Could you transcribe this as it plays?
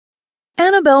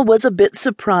Annabel was a bit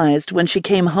surprised when she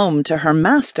came home to her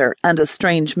master and a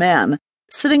strange man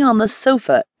sitting on the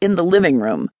sofa in the living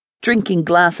room, drinking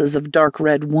glasses of dark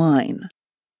red wine.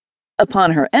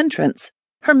 Upon her entrance,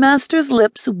 her master's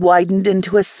lips widened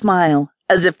into a smile,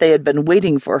 as if they had been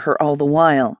waiting for her all the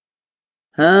while.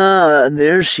 "Ah,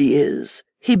 there she is,"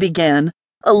 he began,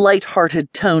 a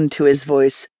light-hearted tone to his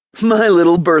voice. "My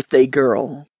little birthday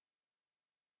girl."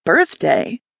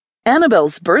 Birthday?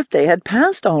 Annabel's birthday had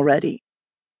passed already.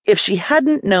 If she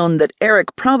hadn't known that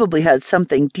Eric probably had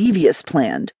something devious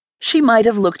planned, she might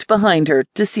have looked behind her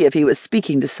to see if he was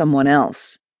speaking to someone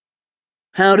else.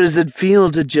 "How does it feel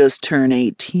to just turn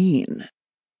 18?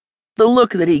 The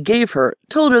look that he gave her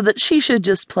told her that she should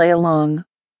just play along.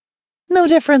 No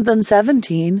different than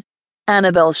 17,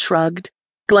 Annabel shrugged,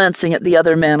 glancing at the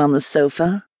other man on the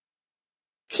sofa.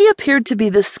 He appeared to be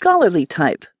the scholarly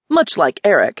type, much like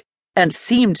Eric, and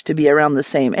seemed to be around the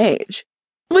same age,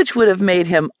 which would have made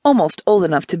him almost old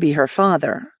enough to be her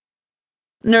father.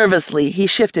 Nervously, he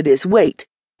shifted his weight,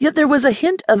 yet there was a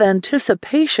hint of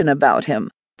anticipation about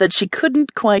him that she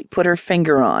couldn't quite put her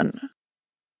finger on.